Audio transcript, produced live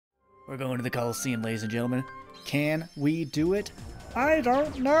We're going to the Coliseum, ladies and gentlemen. Can we do it? I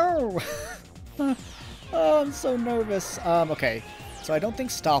don't know. Oh, I'm so nervous. Okay. So I don't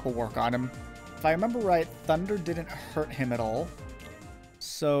think Stop will work on him. If I remember right, Thunder didn't hurt him at all.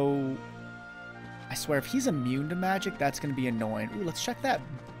 So I swear, if he's immune to magic, that's going to be annoying. Ooh, let's check that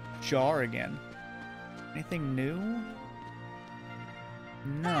jar again. Anything new?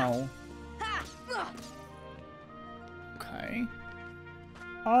 No. Okay.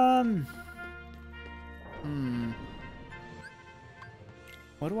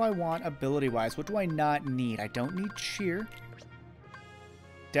 What do I want ability-wise? What do I not need? I don't need Cheer.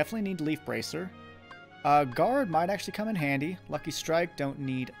 Definitely need Leaf Bracer. Guard might actually come in handy. Lucky Strike, don't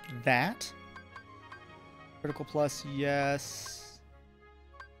need that. Critical Plus, yes.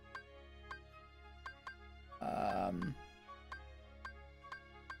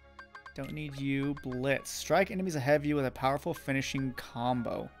 Don't need you. Blitz. Strike enemies ahead of you with a powerful finishing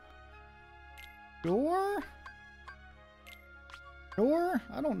combo. Sure? Sure?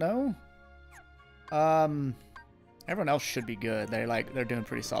 I don't know. Everyone else should be good. They're doing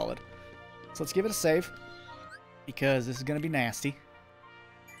pretty solid. So let's give it a save. Because this is gonna be nasty.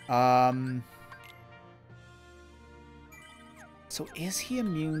 So is he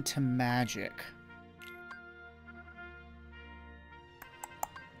immune to magic?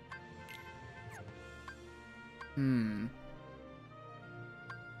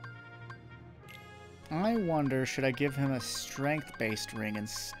 I wonder, should I give him a strength-based ring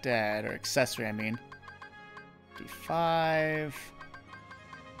instead? Or accessory, I mean. 55.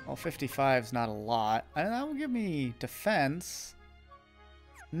 Well, 55 is not a lot. And that will give me defense.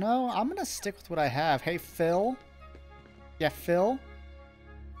 No, I'm going to stick with what I have. Hey, Phil. Yeah, Phil.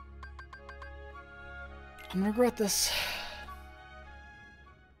 I'm going to regret this.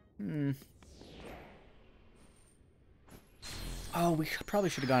 Oh, we probably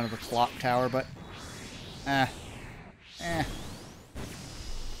should have gone to the clock tower, but...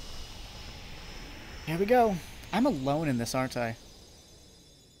 Here we go. I'm alone in this, aren't I?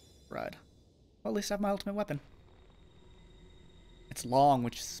 Right. Well, at least I have my ultimate weapon. It's long,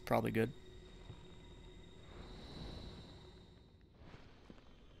 which is probably good.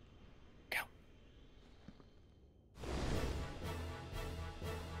 Go.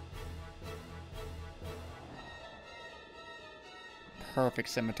 Perfect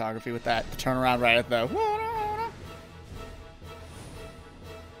cinematography with that turnaround right at the...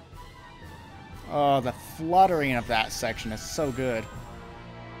 Oh, the fluttering of that section is so good.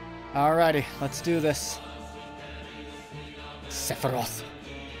 Alrighty, let's do this. Sephiroth.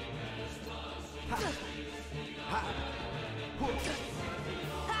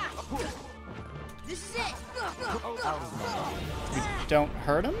 This is it. You don't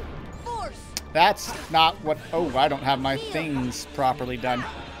hurt him? That's not what... Oh, I don't have my things properly done.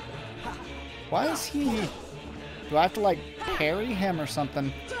 Why is he... Do I have to, like, parry him or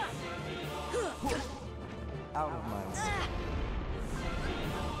something?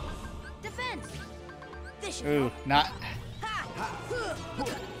 Ooh, not...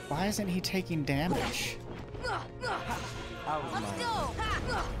 Why isn't he taking damage?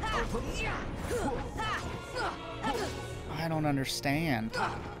 I don't understand.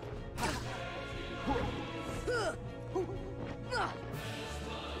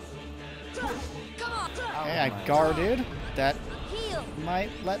 Hey, I guarded. That might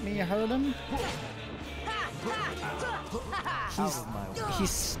let me hurt him. He's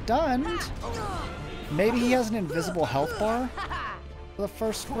stunned. Maybe he has an invisible health bar for the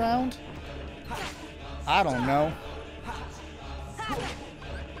first round? I don't know.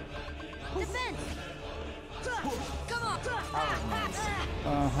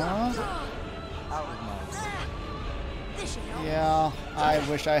 Uh-huh. Yeah, I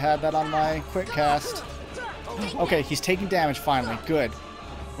wish I had that on my quick cast. Okay, he's taking damage finally. Good.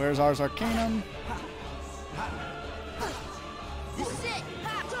 Where's Ars Arcanum?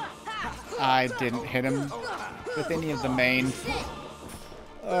 I didn't hit him with any of the main.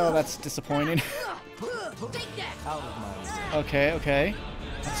 Oh, that's disappointing. Okay, okay.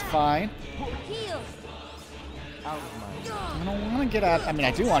 That's fine. I don't want to get out. I mean,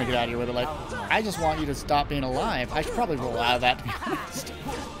 I do want to get out of here with it. Like, I just want you to stop being alive. I should probably roll out of that, to be honest.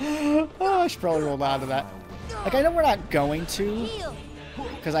 Oh, I should probably roll out of that. Like, I know we're not going to,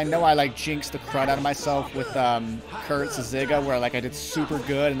 because I know I, like, jinxed the crud out of myself with Kurt's Ziga, where, like, I did super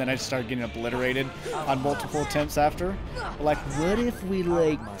good, and then I just started getting obliterated on multiple attempts after. But, like, what if we,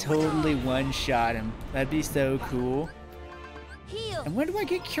 like, totally one-shot him? That'd be so cool. And when do I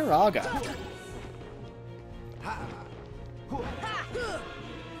get Kiraga?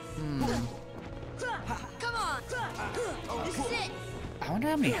 I wonder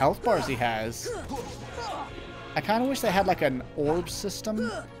how many health bars he has. I kind of wish they had like an orb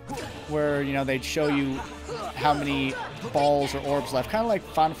system where, you know, they'd show you how many balls or orbs left. Kind of like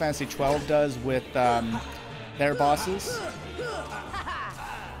Final Fantasy 12 does with their bosses.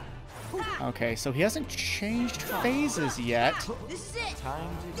 Okay, so he hasn't changed phases yet. This is it.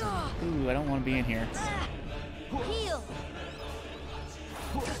 Ooh, I don't want to be in here. Heal.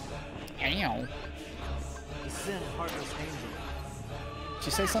 Ow. Did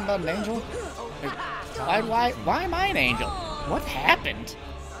you say something about an angel? Why am I an angel? What happened?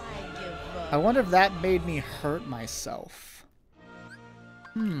 I give up. I wonder if that made me hurt myself.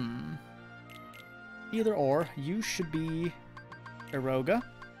 Either or, you should be Eroga.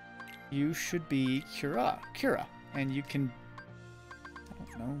 You should be Kira, and you can... I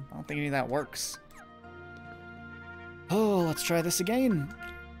don't know. I don't think any of that works. Oh, let's try this again.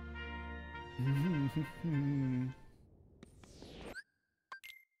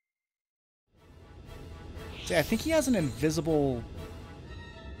 See, I think he has an invisible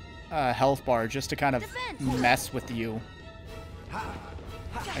health bar just to kind of mess with you.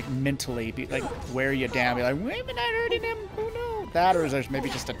 Like, mentally. Like, wear you down. Be like, wait a minute, not hurting him. Oh, no. That, or is there maybe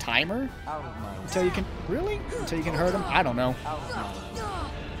just a timer? Until you can... Really? Until you can hurt him? I don't know.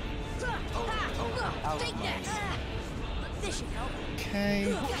 Take that. This should help.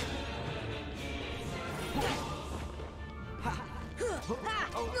 Okay.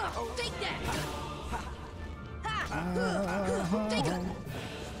 Take that.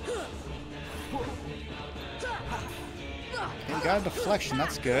 Okay, got a deflection.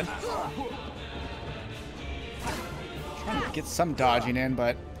 That's good. Trying to get some dodging in,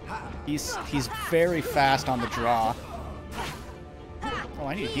 but he's very fast on the draw. Oh,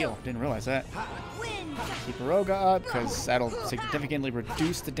 I need to heal. Didn't realize that. Keep Eroga up, because that'll significantly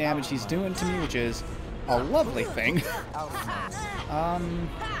reduce the damage he's doing to me, which is a lovely thing. I'm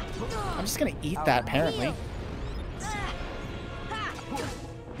just gonna eat that, apparently.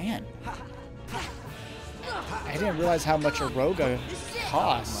 Man. I didn't realize how much Eroga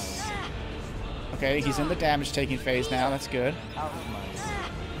costs. Okay, he's in the damage taking phase now, that's good.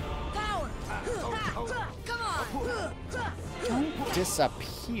 Don't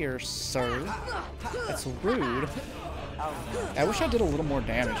disappear, sir. That's rude. I wish I did a little more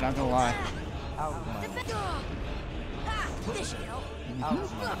damage, not gonna lie.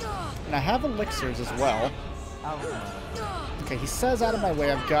 And I have elixirs as well. Okay, he says out of my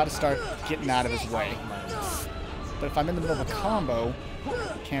way, I've got to start getting out of his way. But if I'm in the middle of a combo,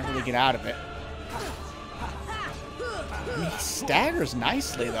 I can't really get out of it. I mean, he staggers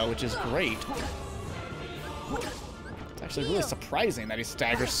nicely, though, which is great. It's actually really surprising that he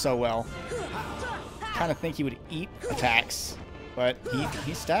staggers so well. I kind of think he would eat attacks, but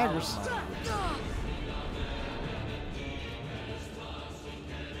he staggers.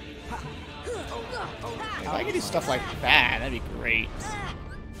 If I could do stuff like that, that'd be great.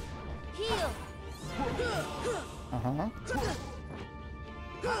 Uh-huh.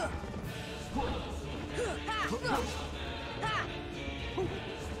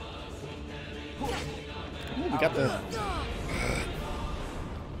 Ooh, we got the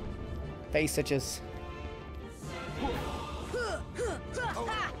face itches.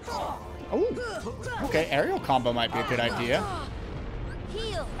 Oh, okay, aerial combo might be a good idea.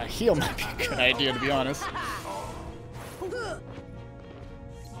 A heal might be a good idea, to be honest.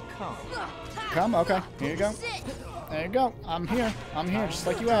 Come, okay, here you go. There you go. I'm here, just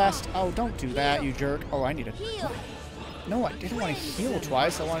like you asked. Oh, don't do that, you jerk. Oh, I need to... No, I didn't want to heal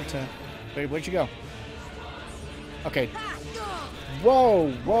twice. I wanted to... Wait, where'd you go? Okay.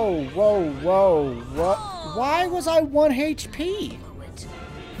 Whoa, whoa, whoa, whoa, what? Why was I 1 HP?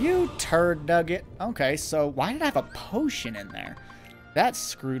 You turd nugget. Okay, so why did I have a potion in there? That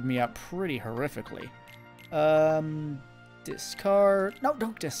screwed me up pretty horrifically. Discard. No,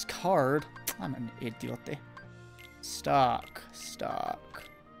 don't discard. I'm an idiot. Stock.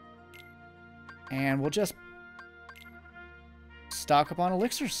 And we'll just stock up on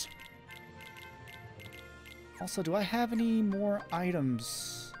elixirs. Also, do I have any more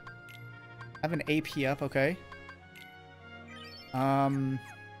items? I have an AP up, okay.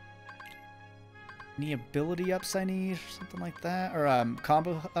 Any ability ups I need, or something like that? Or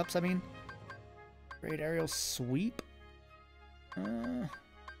combo ups, I mean. Great aerial sweep.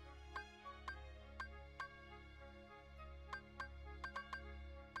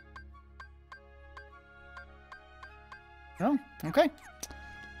 Oh, okay.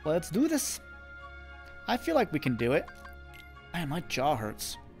 Let's do this. I feel like we can do it. Man, my jaw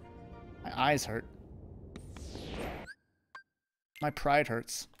hurts. My eyes hurt. My pride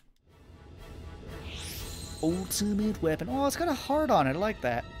hurts. ultimate weapon. Oh, it's got a heart on it. I like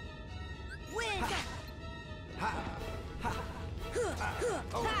that. Win.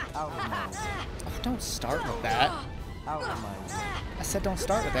 Oh, don't start with that. I said don't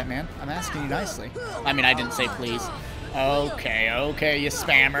start with that, man. I'm asking you nicely. I mean, I didn't say please. Okay, okay, you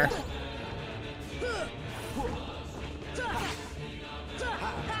spammer.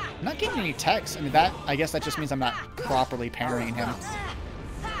 I'm not getting any text. I mean, I guess that just means I'm not properly parrying him.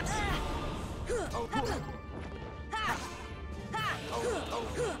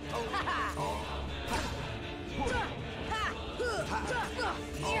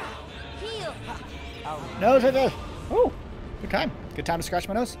 Nose hit it. Oh, good time. Good time to scratch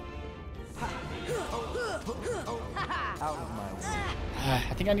my nose.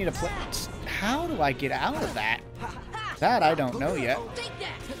 I think I need to play. How do I get out of that? That I don't know yet.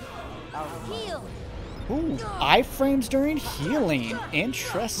 Ooh, iframes during healing.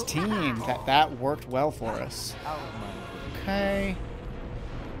 Interesting that worked well for us. Okay.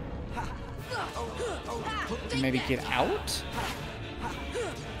 Maybe get out?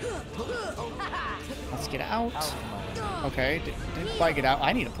 Let's get out. Okay, didn't quite get out.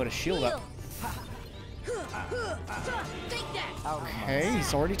 I need to put a shield up. Okay,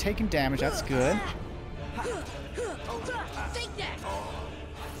 he's already taken damage. That's good.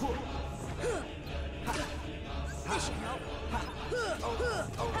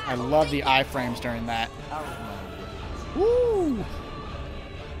 I love the iframes during that. Woo!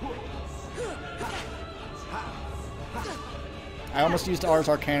 I almost used Ars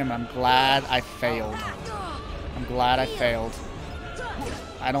Arcanum. I'm glad I failed. I'm glad I failed.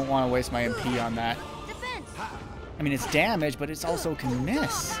 I don't want to waste my MP on that. I mean, it's damage, but it's also can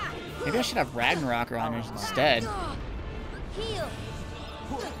miss. Maybe I should have Ragnarok on it instead.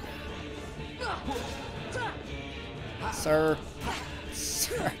 Sir.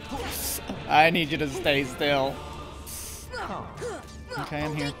 Sir. I need you to stay still. Okay,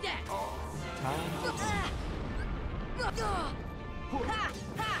 I'm here.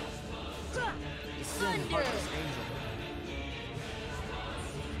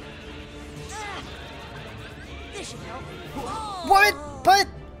 What? But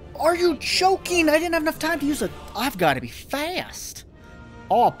are you joking? I didn't have enough time to use it. I've got to be fast.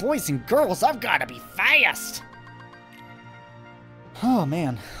 Oh, boys and girls, I've got to be fast. Oh,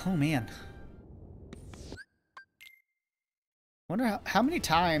 man. Oh, man. Wonder how many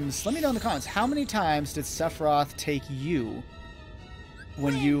times, let me know in the comments, how many times did Sephiroth take you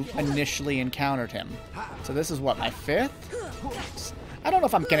when you initially encountered him? So this is what, my 5th? I don't know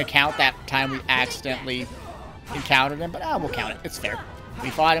if I'm going to count that time we accidentally encountered him, but we'll count it. It's fair. We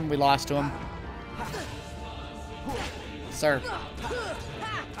fought him, we lost to him. Sir.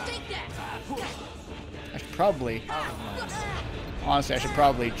 I should probably, honestly, I should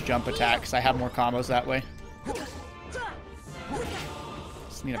probably jump attack because I have more combos that way.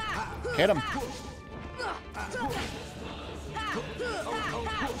 Just need to hit him.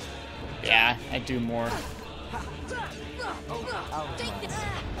 Yeah, I do more.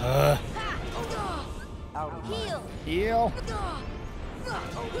 Heal.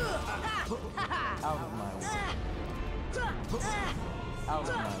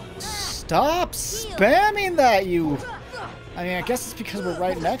 Stop spamming that, you. I mean, I guess it's because we're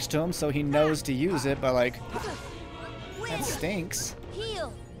right next to him, so he knows to use it, but like, that stinks.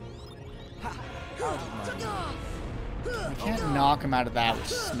 I can't knock him out of that, which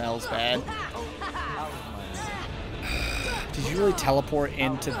smells bad. Did you really teleport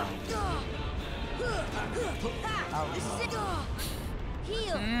into...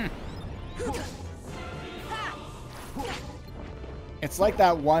 It's like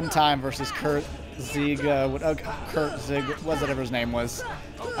that one time versus Kurt Zig, whatever his name was.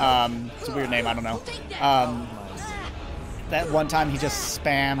 It's a weird name, I don't know. That one time he just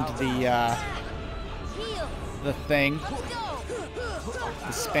spammed the thing.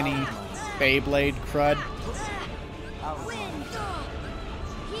 The spinny Beyblade crud.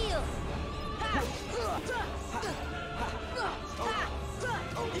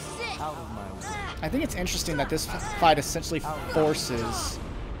 I think it's interesting that this fight essentially forces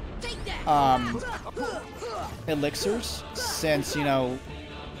elixirs, since, you know,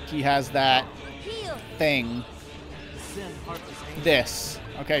 he has that thing. This.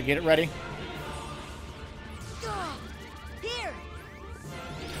 Okay, get it ready.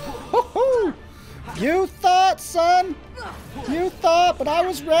 Woohoo! You thought, son! You thought, but I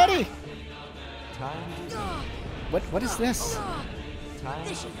was ready! What is this?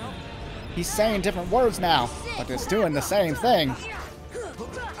 He's saying different words now, but it's doing the same thing.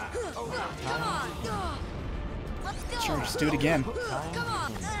 Sure, just do it again.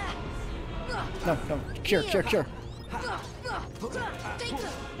 No, no. Cure, cure, cure.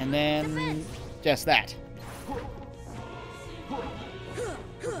 And then just that.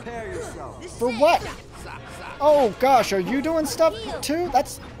 Prepare yourself. For what? Oh gosh, are you doing stuff too?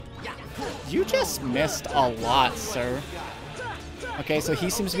 That's... You just missed a lot, sir. Okay, so he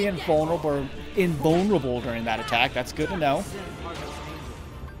seems to be invulnerable during that attack. That's good to know.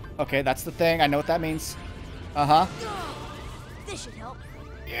 Okay, that's the thing. I know what that means. Uh-huh. This should help.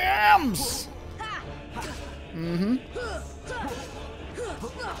 Yams! Mm-hmm.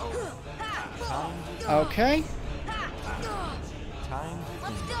 Okay.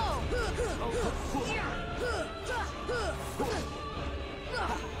 Let's go.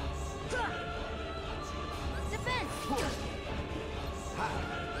 Defense.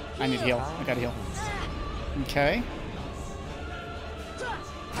 I need to heal. I gotta heal. Okay.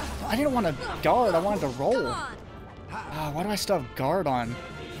 I didn't want to guard. I wanted to roll. Come on. Why do I still have guard on?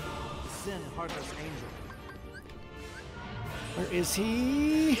 Sin, heartless angel. Where is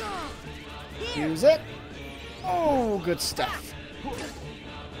he? Use it. Oh, good stuff.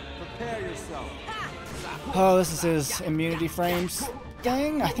 Prepare yourself. Oh, this is his immunity frames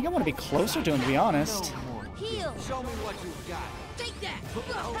thing. I think I want to be closer to him, to be honest. Heal. Show me what you've got. Take that. Come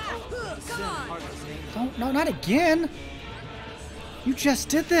on. Heartless angel. Don't, no, not again. You just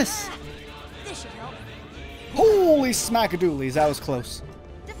did this. This should help. Holy smackadoolies, that was close.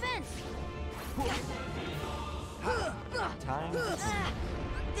 Defense. Time.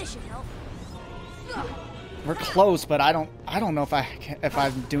 This should help. We're close, but I don't know if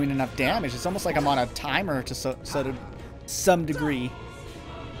I'm doing enough damage. It's almost like I'm on a timer to some degree.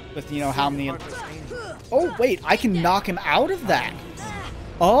 With, you know, how many... Oh, wait, I can knock him out of that.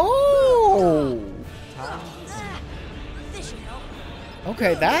 Oh! This should help.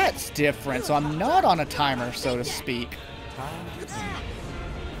 Okay, that's different. So I'm not on a timer, so to speak.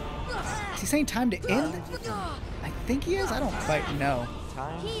 Is he saying time to end? I think he is. I don't quite know.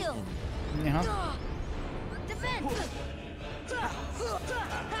 Heal. Yeah. Defense.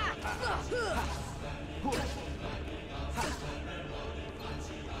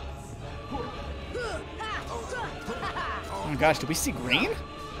 Oh my gosh, do we see green?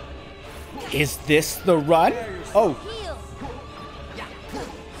 Is this the run? Oh, Heal.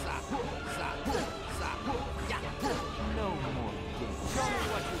 No more games. Show me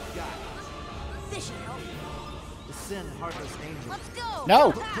what you've got. This should help. The sin, heartless angel. Let's go.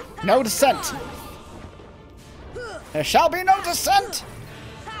 no. No dissent. There shall be no dissent.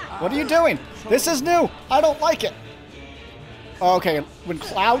 What are you doing? This is new. I don't like it. Okay, when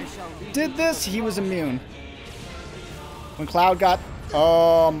Cloud did this, he was immune. When Cloud got...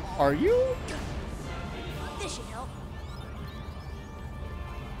 are you? This should help.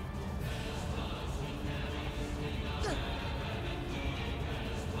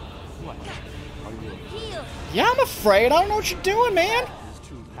 What? Are you Heal. Yeah, I'm afraid. I don't know what you're doing, man. his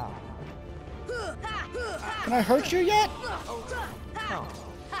true power? Can I hurt you yet? Come.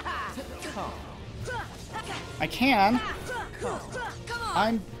 Come. I can. Come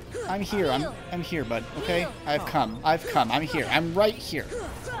on. I'm here. I'm here, bud. Okay? I've come. I'm here. I'm right here.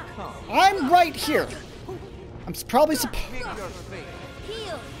 I'm right here. I'm probably Meet your fate.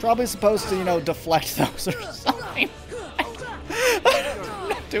 Heal. supposed to, you know, deflect those or something. I'm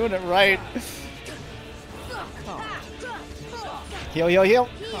not doing it right. Heal, heal, heal.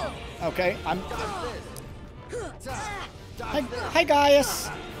 Heal. Okay, I'm... Hi, Gaius.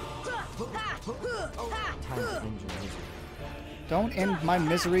 Time to end your misery. Don't end my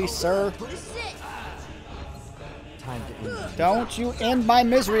misery, sir. This is it. Time to end your misery. Don't you end my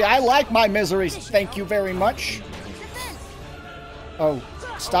misery. I like my misery. Thank you very much. Defense. Oh,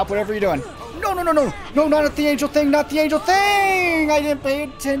 stop whatever you're doing. No, no, no, no. No, not at the angel thing. Not the angel thing. I didn't pay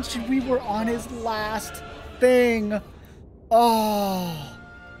attention. We were on his last thing. Oh,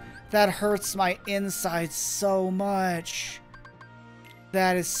 that hurts my insides so much.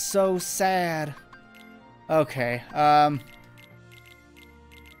 That is so sad. Okay, well,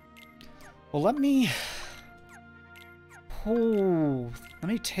 let me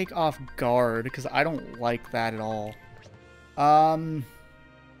take off guard, because I don't like that at all. Do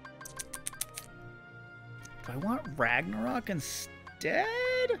I want Ragnarok instead?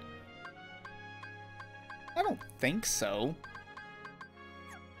 I don't think so.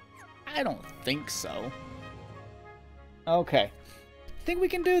 I don't think so. Okay. I think we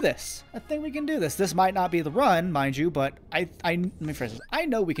can do this. I think we can do this. This might not be the run, mind you, but let me phrase this. I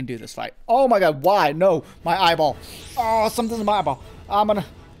know we can do this fight. Oh my god, why? No, my eyeball. Oh, something's in my eyeball. I'm gonna...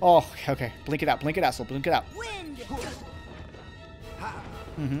 Oh, okay. Blink it out, so blink it out. Wind.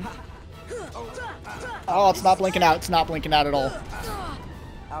 Mm-hmm. Oh, it's not blinking out. It's not blinking out at all.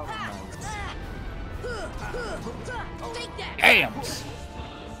 Out of my way. Bams!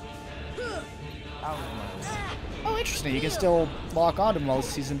 Out of my way. Oh, interesting. You can still lock onto him while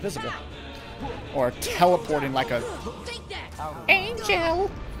he's invisible. Or teleporting like a Take that. Out of angel.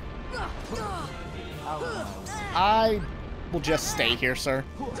 Out of my way. I will just stay here, sir.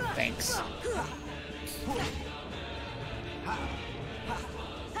 Thanks.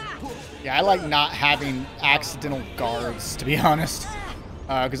 Yeah, I like not having accidental guards, to be honest.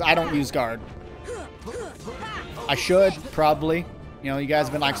 Because I don't use guard. I should, probably. You know, you guys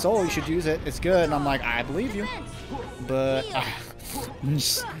have been like, Soul, you should use it. It's good. And I'm like, I believe you. But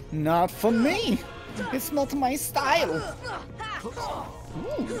not for me. It's not my style. Ooh.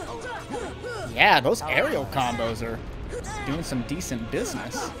 Yeah, those aerial combos are doing some decent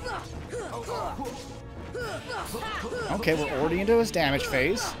business. Okay, we're already into his damage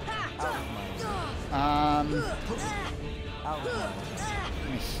phase. I'm gonna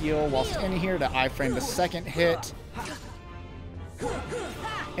heal whilst in here to iframe the second hit.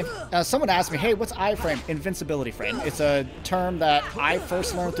 If, someone asked me, hey, what's iframe? Invincibility frame. It's a term that I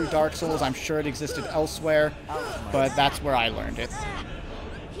first learned through Dark Souls. I'm sure it existed elsewhere, but that's where I learned it.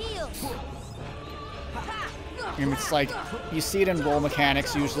 And it's like, you see it in roll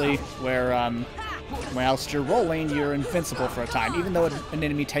mechanics usually, where whilst you're rolling, you're invincible for a time. Even though an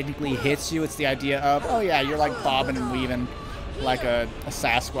enemy technically hits you, it's the idea of, oh yeah, you're like bobbing and weaving like a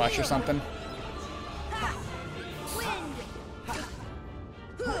Sasquatch or something.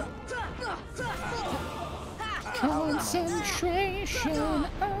 Concentration.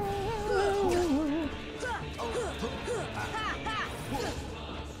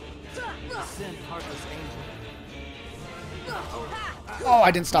 Send Heartless Angel. Oh, I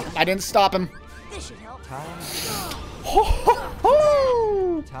didn't stop him. I didn't stop him. This should help. Time. Ho, ho,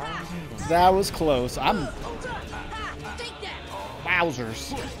 ho. Time. That was close. I'm Take that.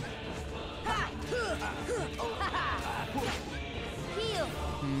 wowzers. Heal.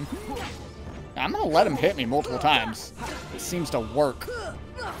 I'm gonna let him hit me multiple times. It seems to work.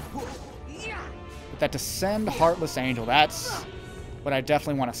 But that Descend Heartless Angel, that's what I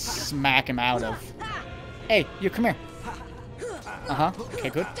definitely want to smack him out of. Hey, you come here. Uh-huh.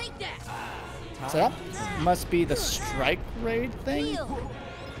 Okay, good. Take that. So that must be the strike raid thing. Heal.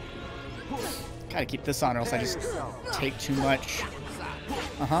 Gotta keep this on or else I just take too much.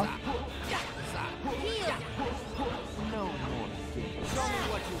 Uh-huh. Heal. No more games. Show me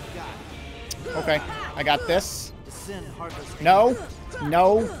what you've got. Okay, I got this. Descend Heartless Angel. No,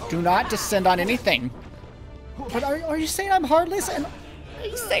 no, do not descend on anything. But are you saying I'm heartless? And are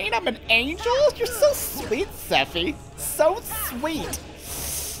you saying I'm an angel? You're so sweet, Sephi. So sweet.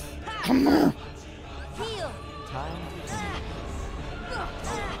 Come on. Heal. Time.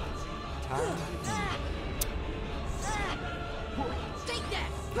 Time. Take that.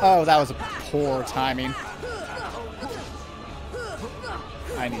 Oh, that was a poor timing.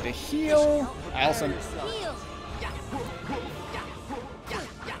 I need to heal. I also, Heal.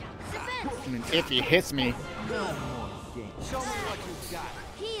 I mean, if he hits me. No more games. Show me what you've got.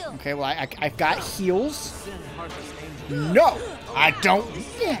 Heal. Okay, well, I've got heals. Send Heartless Angel. No, I don't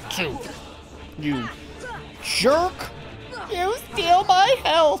want to. You jerk. You steal my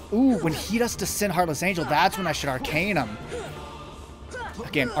health. Ooh, when he does Descend Heartless Angel, that's when I should Arcane him.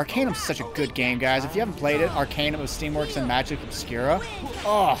 Again, Arcanum's such a good game, guys. If you haven't played it, Arcanum of Steamworks and Magic Obscura.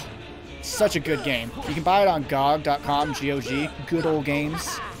 Oh, such a good game. You can buy it on GOG.com, G-O-G. Good old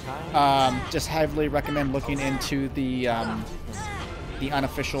games. Just heavily recommend looking into the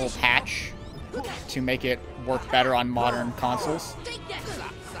unofficial patch to make it work better on modern consoles.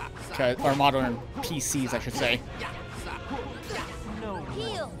 Or modern PCs, I should say. No more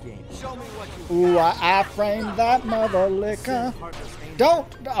Heal. games. Show me what you've Ooh, I framed that mother liquor. got. Heartless Angel. Don't.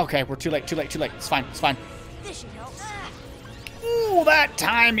 Okay, we're too late, too late, too late. It's fine, it's fine. This should help. Ooh, that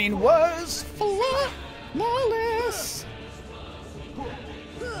timing was flawless.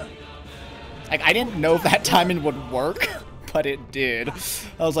 Like, I didn't know if that timing would work, but it did.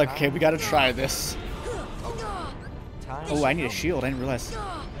 I was like, okay, we gotta try this. Time. Oh, I need a shield. I didn't realize.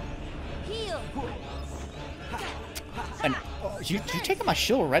 Heal. And oh, you taking my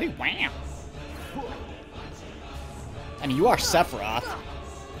shield already? Wow. I mean, you are Sephiroth.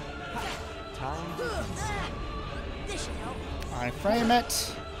 Time. This should help. I frame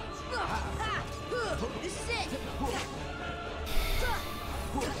it. This is it.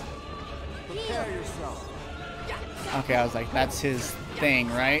 Prepare yourself. Okay, I was like, that's his thing,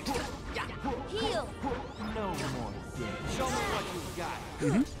 right? Heal. No more games. Show me what you've got.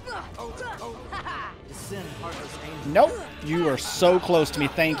 Descend Heartless Angel. Nope. You are so close to me.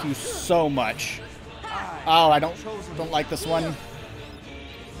 Thank you so much. Oh, I don't like this one.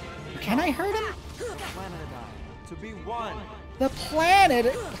 Can I hurt him? Planet and I, to be one. The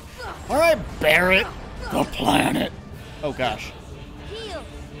planet. All right, Barrett. The planet. Oh gosh. Heal.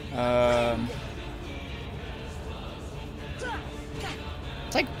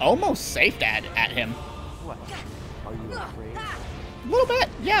 It's like almost safe at him. What? Are you afraid? A little bit.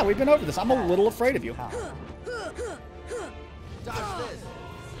 Yeah, we've been over this. I'm a little afraid of you. Dodge this.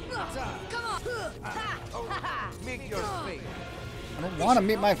 Come on. Meet your fate. I don't want to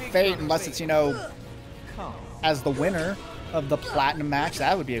meet my fate unless it's, you know, Come. as the winner of the platinum match.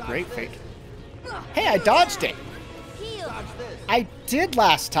 That would be a great fate. Hey, I dodged it. Heal. Dodge this. I did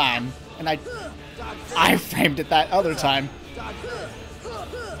last time, and I framed it that other time. Dodge this.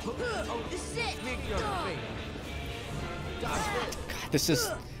 This is it. Meet your fate. Dodge this. God, this is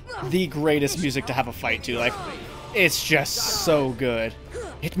the greatest music to have a fight to. Like, it's just so good.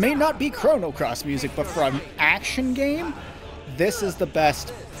 It may not be Chrono Cross music, but for an action game, this is the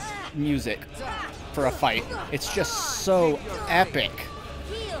best music for a fight. It's just so epic.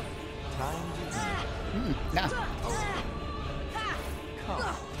 Heal. Time to Nah.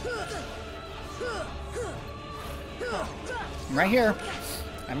 I'm right here.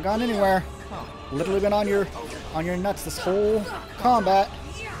 I haven't gone anywhere. Literally been on your nuts this whole combat.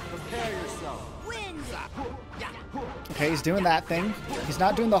 prepare yourself. Wind. Okay, he's doing that thing. He's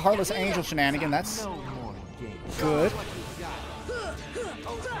not doing the Heartless Angel shenanigan. That's No more games. good.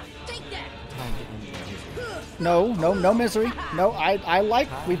 Take that. Time to end your misery. No misery. No, I like,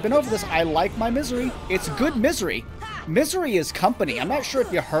 we've been over this. I like my misery. It's good misery. Misery is company. I'm not sure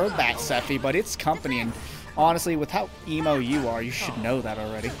if you heard that, Sephi, but it's company. And honestly, with how emo you are, you should know that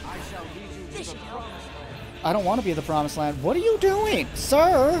already. This you know. I don't want to be in the promised land. What are you doing?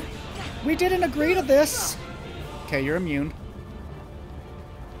 Sir, we didn't agree to this. Okay, you're immune.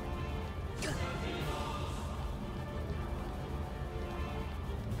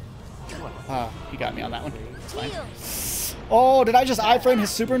 You got me on that one. It's fine. Heal. Oh, did I just iframe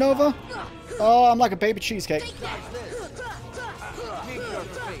his supernova? Oh, I'm like a baby cheesecake. Meet your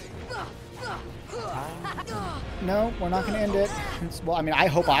fate. No, we're not gonna end it. Well, I mean, I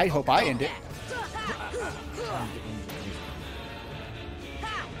hope I end it.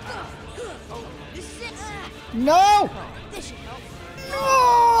 This is it. No! This you know.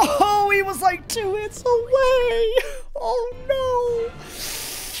 No! He was like 2 hits away! Oh no!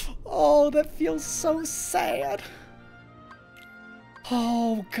 Oh, that feels so sad.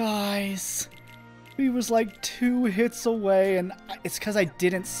 Oh, guys. He was like 2 hits away, and it's because I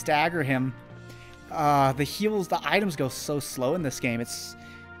didn't stagger him. The heals, the items go so slow in this game.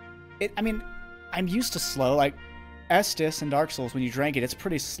 I mean, I'm used to slow. Like, Estus in Dark Souls, when you drank it, it's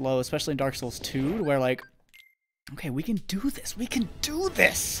pretty slow, especially in Dark Souls 2, to where, like, okay, we can do this. We can do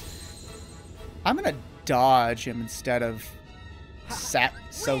this. I'm going to dodge him instead of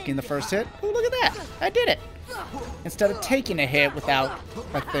soaking the first hit. Oh, look at that. I did it. Instead of taking a hit without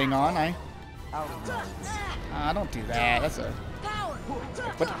a thing on, I don't do that. That's a... Power.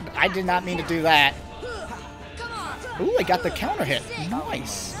 But I did not mean to do that. Come on. Ooh, I got the counter hit.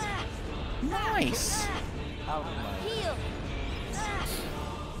 Nice. Nice. Heal.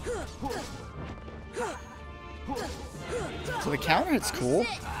 So the counter hit's cool.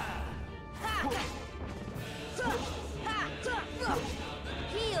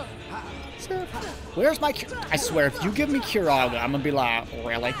 Heal. So, where's my cure? I swear, if you give me Curaga, I'm gonna be like,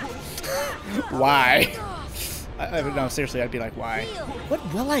 really? Why? No, seriously, I'd be like, why? What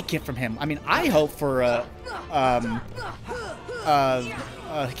will I get from him? I mean, I hope for a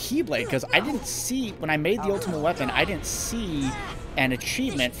Keyblade, because I didn't see, when I made the ultimate weapon, I didn't see an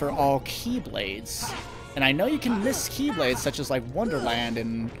achievement for all Keyblades. And I know you can miss Keyblades, such as like Wonderland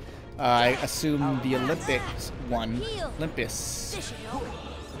and I assume the Olympics one, Olympus. This you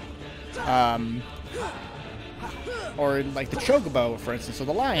know. Or like the Chocobo, for instance, or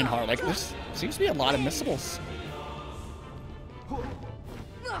the Lionheart. Like, there seems to be a lot of missables.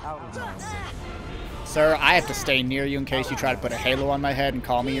 Sir, I have to stay near you in case you try to put a halo on my head and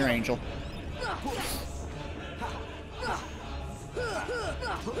call me your angel. Come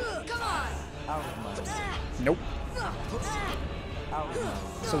on. Nope.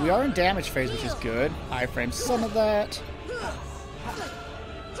 So we are in damage phase, which is good. I frame some of that.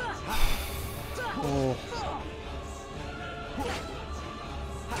 Oh.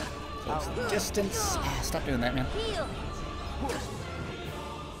 Close the distance. Ah, stop doing that, man. Heal.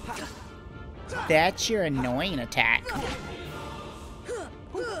 That's your annoying attack.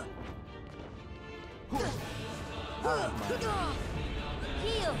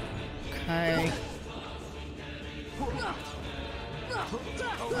 Heal. Okay.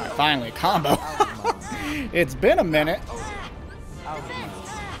 Alright, finally, a combo. It's been a minute.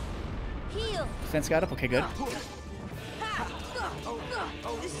 Heal. Defense got up? Okay, good.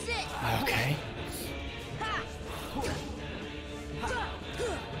 This is it. Okay.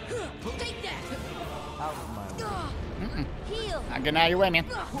 Take that. Out of my way. Heal. Not getting out of your way, man.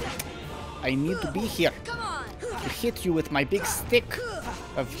 I need to be here Come on. to hit you with my big stick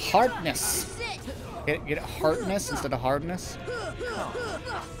of hardness. This is it. Get it hardness instead of hardness?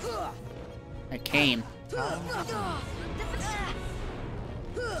 I came.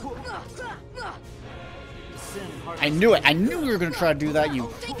 I knew it. I knew you were gonna try to do that. You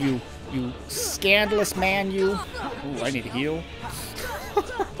scandalous man. You. Ooh, I need to heal.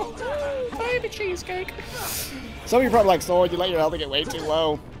 Baby cheesecake. Some of you probably like, so you let your health get way too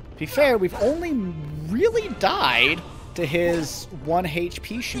low. To be fair, we've only really died to his 1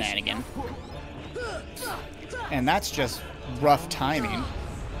 HP shenanigan. And that's just rough timing.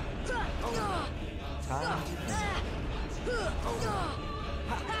 Time to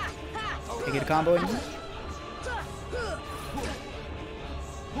Can I get a combo in?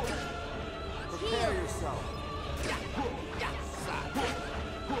 prepare yourself.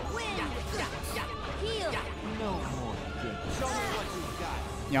 Heal. No more games. Show me what you've got.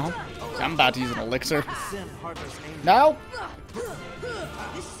 You know, I'm about to use an elixir. Send Harvest Angel. No!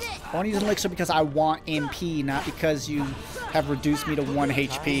 This is it. I want to use an elixir because I want MP, not because you have reduced me to 1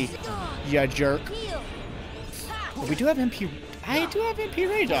 HP, you jerk. Heal. But we do have MP. I do have MP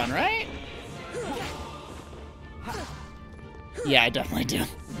Rage on, right? Yeah, I definitely do.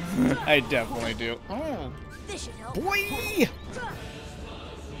 I definitely do. Oh, This should help. boy!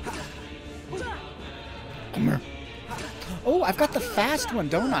 Come here. Oh, I've got the fast one,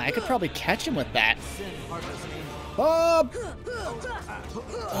 don't I? I could probably catch him with that. Send Harvest Angel.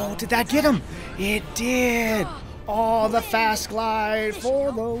 Oh, did that get him? It did. Oh, the fast glide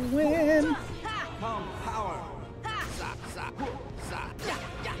for the win. Come power.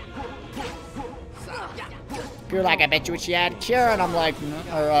 You're like, I bet you wish you had a cure, and I'm like,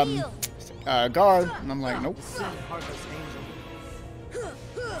 guard, and I'm like, nope. Send Harvest Angel.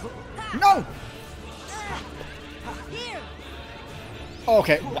 No. Here.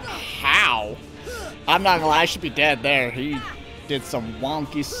 Okay, how? I'm not gonna lie, I should be dead there. He did some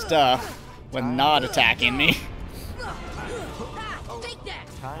wonky stuff when not attacking me. Take that.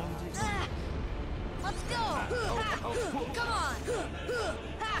 Time to Let's go. Come on.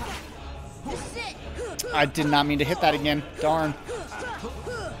 This is it. I did not mean to hit that again. Darn.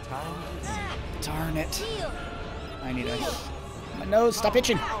 time to Darn it. Heal. I need a... My nose, stop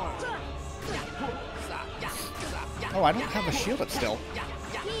itching. Oh, I don't have a shield up still.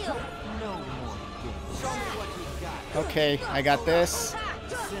 Heal. no more games. Show me what you've got. Okay, I got this.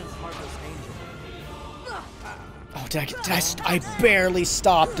 Send Harvest Angel. Oh, I barely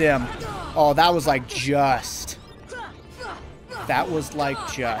stopped him. Oh, that was like just. That was like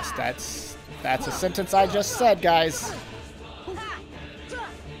just. That's a sentence I just said, guys.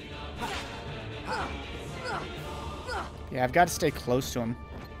 Yeah, I've got to stay close to him.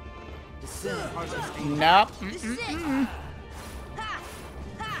 Send Harvest Angel. Nope. This is it.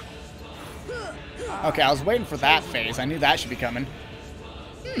 Okay, I was waiting for that phase. I knew that should be coming.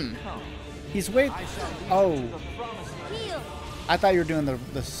 He's waiting. Oh, Heal. I thought you were doing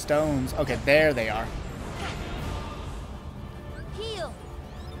the stones. Okay, there they are. Heal.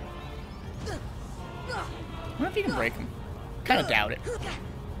 I wonder if you can break them. Kind of doubt it.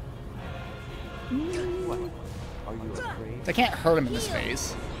 What? Are you afraid? They can't hurt him in this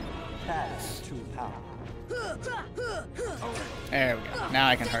phase. That is true power. There we go. Now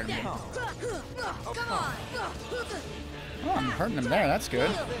I can hurt him again. Come on. Oh, I'm hurting him there. That's good.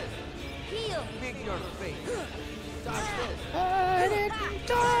 Heal. Make your fate. Dodge this. I didn't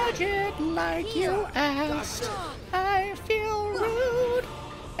dodge it like you asked. I feel rude,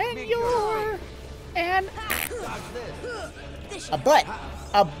 and you're an This a should butt.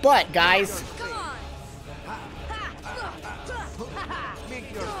 A butt, guys. Come on.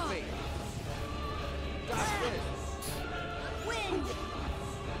 Make your fate. Dodge this. Win.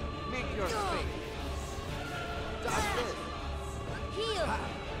 Make your fate. Dodge this. Heal.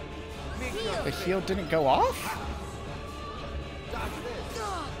 Make your The fate. heal didn't go off? Dodge this.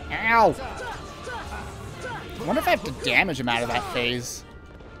 Ow. I wonder if I have to damage him out of that phase.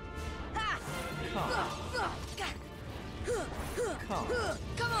 Come.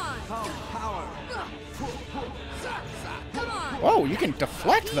 Come on. Come power. Come on. Whoa, you can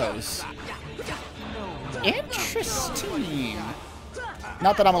deflect those. Interesting.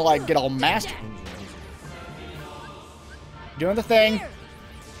 Not that I'm gonna like get all master. Doing the thing.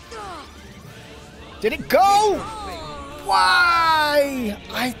 Did it go? Why?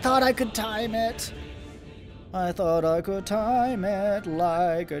 I thought I could time it. I thought I could time it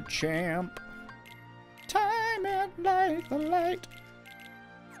like a champ. Time it like the light.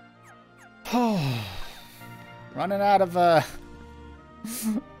 Oh, running out of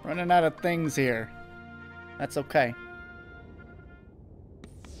running out of things here. That's okay.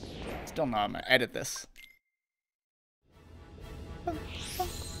 Still not. I'm gonna edit this.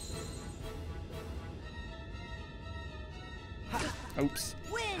 Oops.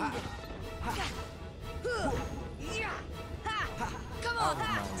 Wind. Come on.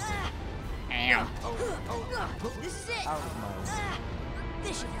 Ow. This is it. Out of my way.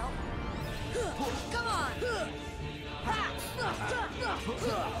 This should help. Come on.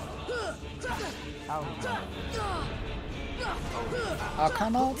 Out of my way. I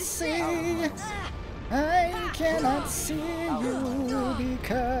cannot see. I cannot see you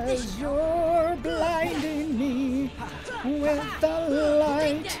because you're blinding me with the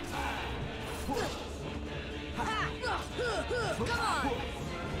light. Come on.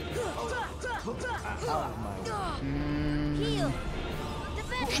 Out of my way. Heal.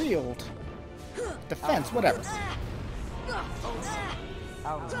 Defend. Shield. Defense, whatever.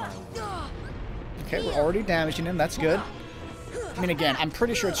 Out of my way. Okay, we're already damaging him. That's good. I mean, again, I'm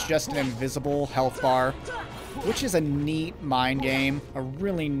pretty sure it's just an invisible health bar, which is a neat mind game. A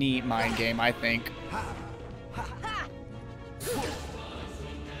really neat mind game, I think. Out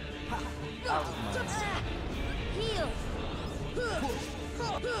of my way. Heal.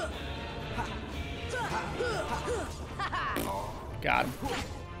 Got him.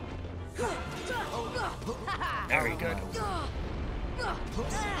 Very good.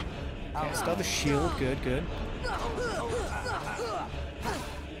 Okay, still have a shield. Good, good.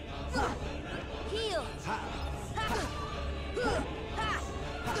 Heal.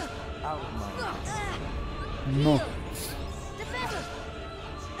 Out of my way. No. Defend.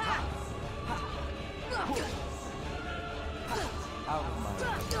 Out of my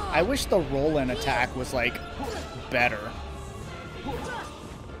way. I wish the roll-in attack was, like, better.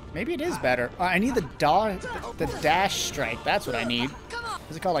 Maybe it is better. I need the dash strike. That's what I need.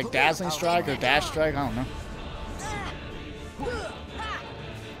 Is it called, like, dazzling strike or dash strike? I don't know.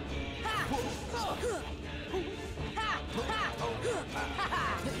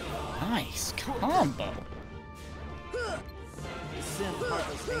 Nice combo. Send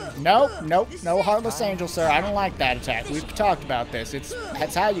heartless angels. Nope, nope, no Heartless Angel, sir. I don't like that attack. We've talked about this.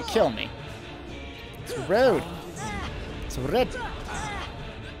 That's how you kill me. It's rude. It's rude.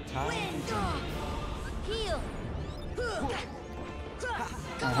 Time to Heal.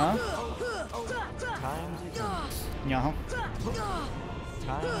 Uh-huh. Time to end. Yeah.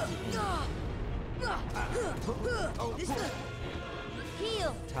 Time to end. This is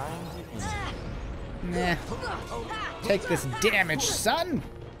heal. Time to end. Nah. Take this damage, son.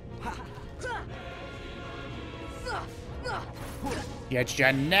 Your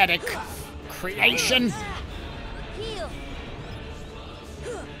genetic creation. Heal.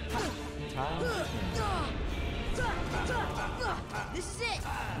 Time to end. This is it.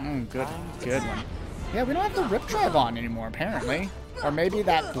 Good, good one. Yeah, we don't have the Rip Drive on anymore, apparently. Or maybe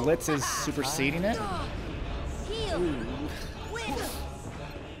that Blitz is superseding it. Heal. Win.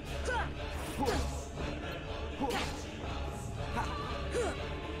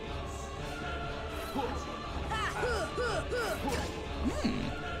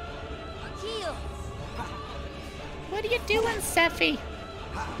 Heal. What are you doing, Sephi?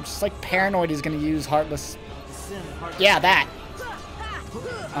 I'm just like paranoid he's gonna use Heartless. Send heartless. Yeah, that.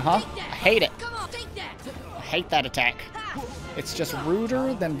 Uh-huh. I hate it. Come on, take that. I hate that attack. It's just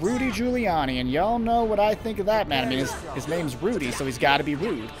ruder than Rudy Giuliani, and y'all know what I think of that man. I mean, his name's Rudy, so he's got to be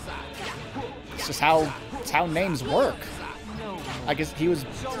rude. It's just how names work. I guess he was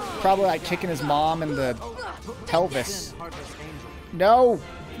probably like kicking his mom in the pelvis. Heartless angel. No.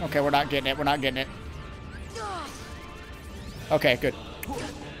 Okay, we're not getting it. We're not getting it. Okay, good.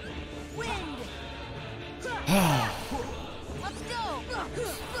 Wind. Let's go.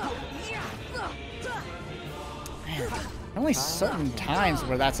 Man, only certain times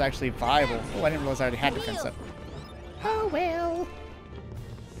where that's actually viable. Oh, I didn't realize I already had defense up. Oh well.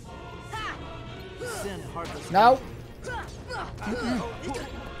 Send heartless. No.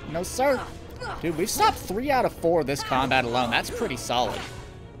 No, sir. Dude, we've stopped 3 out of 4 this combat alone. That's pretty solid.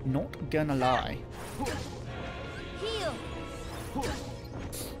 Not gonna lie. Heal.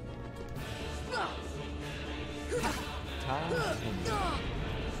 Time to end.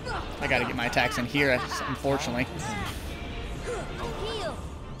 I gotta get my attacks in here, unfortunately. Heal.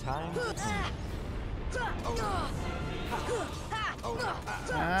 Time to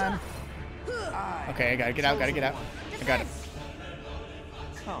end. Okay, I gotta get out, gotta get out. I got it.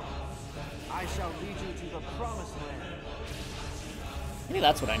 Come. I shall lead you to the promised land. Maybe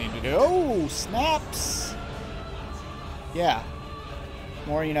that's what I need to do. Oh, snaps. Yeah.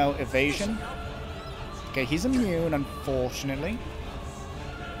 more, you know, evasion. Okay, he's immune, unfortunately.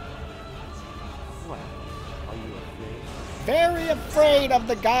 What? Are you afraid? Very afraid of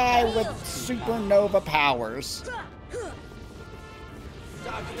the guy with supernova powers.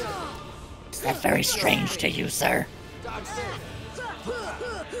 Is that very strange to you, sir?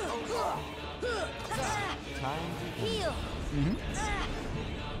 Heal.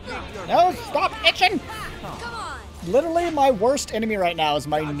 No, stop itching! Come on. Literally, my worst enemy right now is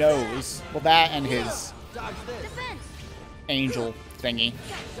my nose. Well, that and his Defense. angel thingy.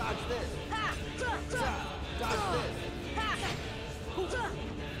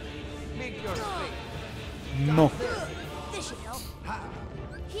 Meet your fate. No. This should help.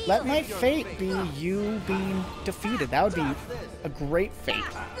 Heal. Let my fate be you being defeated. That would be a great fate.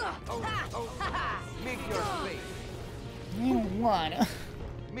 Meet your fate. I don't wanna.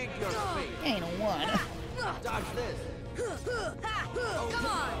 Meet your fate. I don't wanna. Dodge this. Come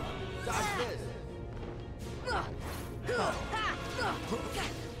on. Dodge this.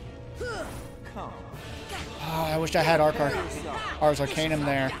 Come. Oh, I wish I had Ars Arcanum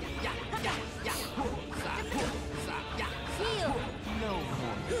there. Heal. No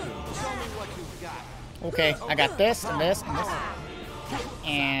more. Show me what you got. Okay, I got this and this and this.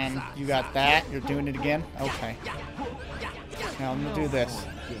 And you got that. You're doing it again? Okay. Now I'm gonna do this.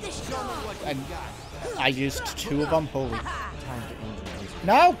 I used 2 of them. Holy.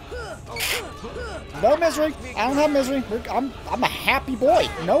 No! No misery. I don't have misery. I'm a happy boy.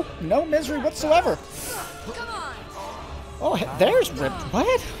 Nope, no misery whatsoever. Come on. Oh, there's Rip.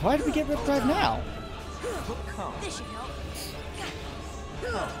 What? Why did we get Rip Drive now? This should help.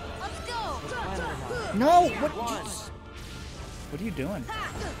 Let's go. No! What are you doing?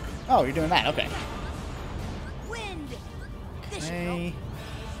 Oh, you're doing that. Okay. Wind. This should Hey. help.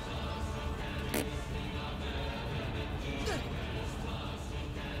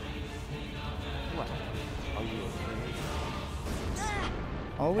 What? Are you afraid?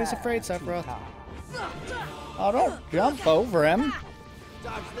 Always afraid, Sephiroth. Oh, don't jump over him.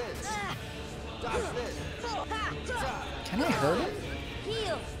 Dodge this. Dodge this. Can I hurt him?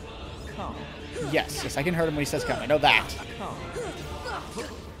 Heal. Come. Yes, I can hurt him when he says come. I know that. Come.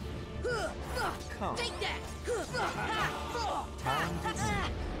 Come. Take that. Time to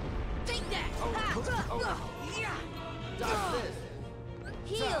Take that. dodge this.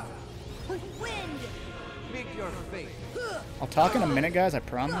 Heal. Wind. Meet your fate. I'll talk in a minute, guys. I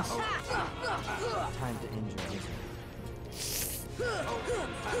promise. Time to end your misery.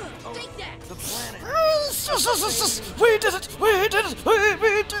 Take that. The planet. We did it! We did it! We did it! We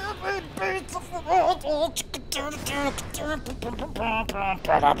beat the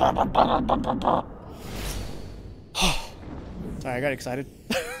Sorry, I got excited.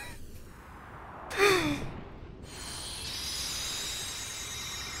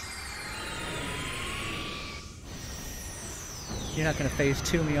 You're not gonna phase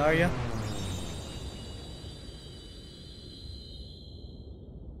 2 me, are you?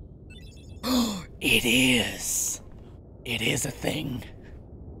 It is. It is a thing.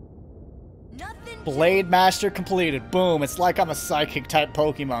 Nothing. Blade Master completed. Boom. It's like I'm a psychic type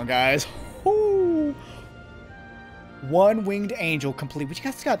Pokemon, guys. Woo. 1 winged angel complete. We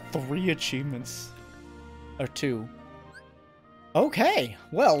just got 3 achievements. Or 2. Okay.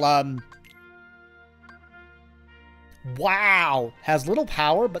 Well, wow. Has little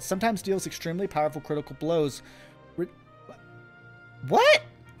power, but sometimes deals extremely powerful critical blows. What?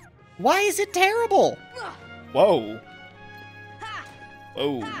 Why is it terrible? Whoa.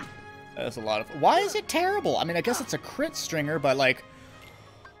 Whoa. That's a lot of... Why is it terrible? I mean, I guess it's a crit stringer, but like...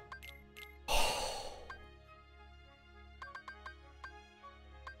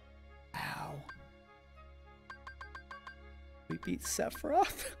 Ow. We beat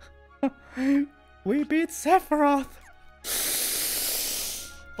Sephiroth? We beat Sephiroth!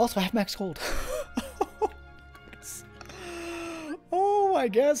 Also, I have max gold. Oh, I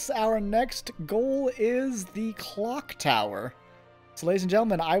guess our next goal is the clock tower. So, ladies and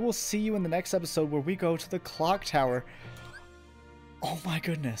gentlemen, I will see you in the next episode where we go to the clock tower. Oh my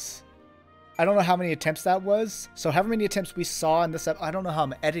goodness. I don't know how many attempts that was. So, however many attempts we saw in this episode, I don't know how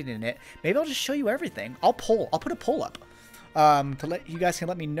I'm editing it. Maybe I'll just show you everything. I'll put a poll up. To let you guys can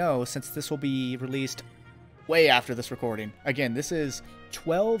let me know, since this will be released way after this recording. Again, this is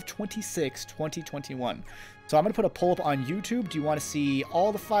 12/26/2021. So I'm going to put a poll up on YouTube. Do you want to see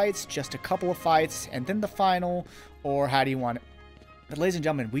all the fights, just a couple of fights, and then the final, or how do you want it? But ladies and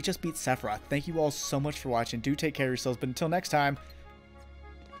gentlemen, we just beat Sephiroth. Thank you all so much for watching. Do take care of yourselves, but until next time,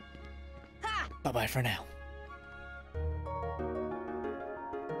 bye-bye for now.